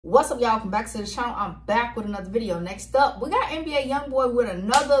What's up, y'all? Welcome back to the channel. I'm back with another video. Next up, we got NBA Youngboy with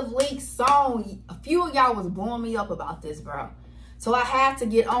another leaked song. A few of y'all was blowing me up about this, bro. So I had to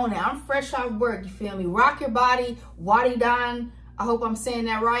get on it. I'm fresh off work, you feel me? Rock Your Body, Watti. I hope I'm saying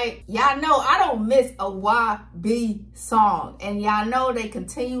that right. Y'all know I don't miss a YB song. And y'all know they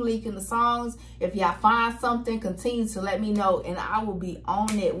continue leaking the songs. If y'all find something, continue to let me know and I will be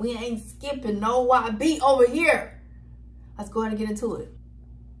on it. We ain't skipping no YB over here. Let's go ahead and get into it.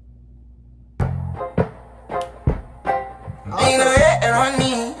 Ain't no hitting on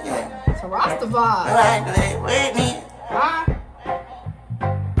me. It's a Rasta vibe. Right there with me. Huh?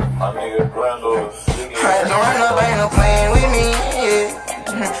 My nigga Brando singing. Right, no run up, ain't no playing with me. Yeah.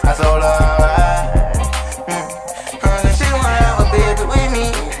 I told her alright. She wanna have a baby with me.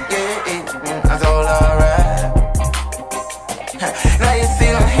 Yeah. I told her alright. Now you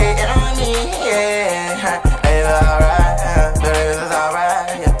see them hating on me. Yeah. Baby, alright. Baby, it's alright.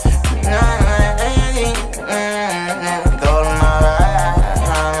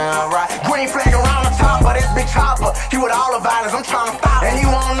 He with all the violence, I'm trying to stop. And he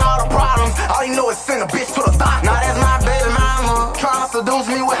want all the problems. All he know is send a bitch to the doctor. Now that's my baby mama, trying to seduce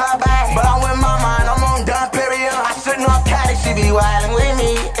me with her back. But I'm with my mind, I'm on done period. I shouldn't have cat it, she be wildin' with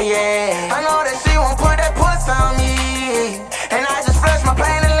me, yeah. I know that she won't put that puss on me. And I just flush my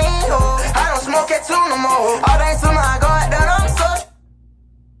pain and lean, oh. I don't smoke K2 no more. All thanks to my God that I'm so.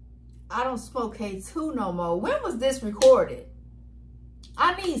 I don't smoke K2 no more. When was this recorded?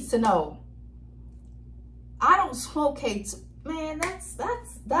 I need to know. I don't smoke K2. Man,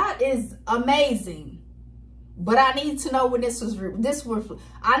 that is amazing. But I need to know when this was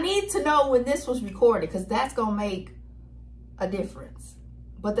I need to know when this was recorded, because that's gonna make a difference.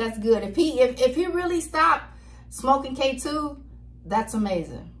 But that's good. If he really stopped smoking K2, that's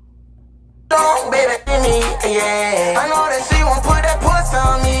amazing. Don't baby me, yeah. I know that she won't put that puss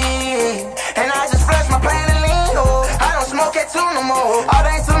on me. And I just flush my pain and lean, oh. I don't smoke K2 no more. All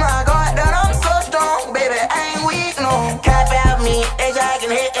thanks to my God that I'm so strong, baby, I ain't weak, no. Cap out me, A-Jackin'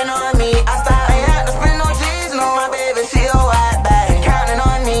 hitting on me. I stop, ain't have to spend no G's, no. My baby, she a white bag, counting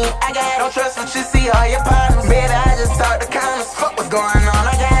on me. I got don't trust what you see, all your partners. Baby, I just talk the kindness, fuck what's going on.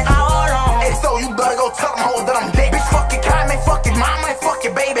 I got you all on. Hey, so you better go tell them hoes that I'm dead. Bitch, fuck your car, man, fuck your mama, and fuck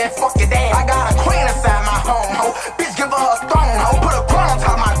your baby, and fuck your dad. I got a queen inside my home, ho. Bitch, give her a throne, ho. Put a crown on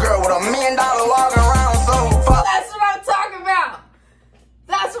top of my girl with $1 million walking around, so fuck. That's what I'm talking about.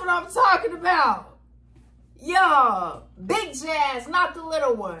 That's what I'm talking about. Yo, big jazz, not the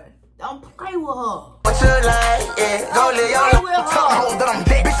little one. Don't play with her. What you like, yeah. Go live your life. Tell them hoes that I'm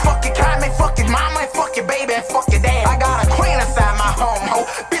dead. Bitch, fuck your car, man, fuck your mama, and fuck your baby, and fuck your dad. I got a queen inside my home, ho.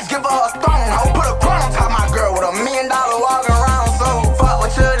 Bitch, give her a throne, ho. Put a crown on top of my girl with $1 million walking around, so fuck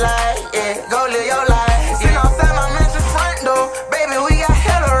what you like, yeah. Go live your life. Sitting outside my mansion's front door, baby, we got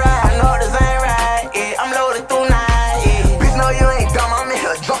hell to ride. I know this ain't right, yeah. I'm loaded through night, yeah. Bitch, no, you ain't dumb. I'm in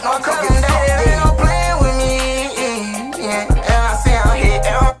here drunk, no cooking, daddy. Ain't no playing with me, yeah. And I see I'm here.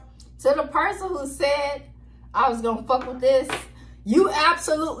 To the person who said I was gonna fuck with this, you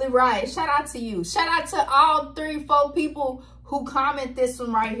absolutely right. Shout out to you. Shout out to all 3-4 people who comment this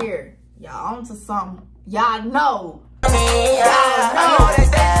one right here. Y'all onto something. Y'all know. I know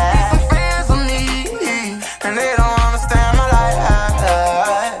that they some fans of me, and they don't understand my life.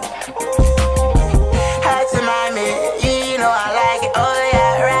 Had to mind me, you know I like it. Oh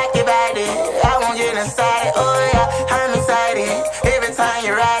yeah, rock your body. I won't get inside it. Oh yeah, I'm excited every time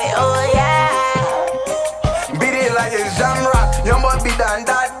you ride it. Oh yeah, beat it like it's jam rock. Youngboy be done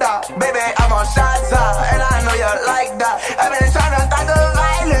da. Baby, I'm on shots up, and I know you like that. I've been trying to stop the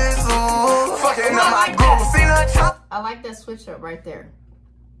violence, ooh, fucking up my groove. See no chop. I like that switch up right there.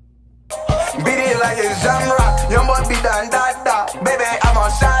 Beat it like it's jam rock. Youngboy be done da. Baby, I'm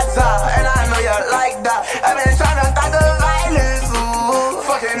on shots up, and I know you like that. I've been trying to stop the violence, ooh,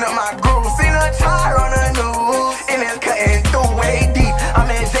 fucking up my groove. See no char on the news, and it's cutting through way deep.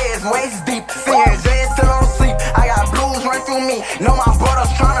 I'm in J's waist deep, seeing J's still on sleep. I got blues run through me. Know my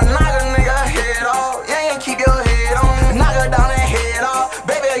brother's trying to knock a nigga head off. Yeah, keep your head on, knock her down and head off.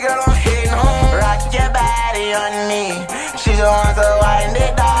 Baby girl, I'm hitting home. Rock your body on me. She just wants to wind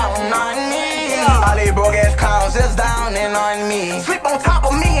it down on me. All these broke ass clowns just down and on me. Sleep on top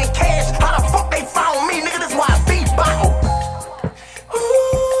of me and cash. How the fuck they found me? Nigga, this why I beat bottle.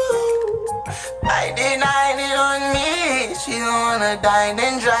 Ooh, I did it on me. She don't wanna die,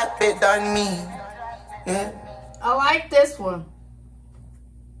 then drop it on me. Yeah. I like this one.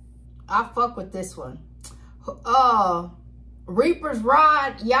 I fuck with this one. Reaper's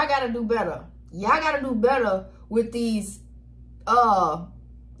Rod, y'all gotta do better. Y'all gotta do better with these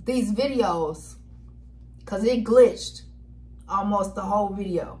videos, cause it glitched. almost the whole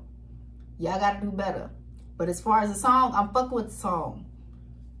video. Y'all gotta do better. But as far as the song, I'm fucking with the song.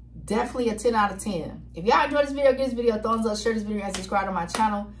 Definitely a 10 out of 10. If y'all enjoyed this video, give this video a thumbs up, share this video, and subscribe to my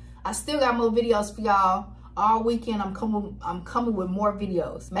channel. I still got more videos for y'all. All weekend, I'm coming with more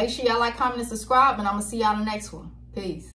videos. Make sure y'all like, comment, and subscribe, and I'm gonna see y'all in the next one. Peace.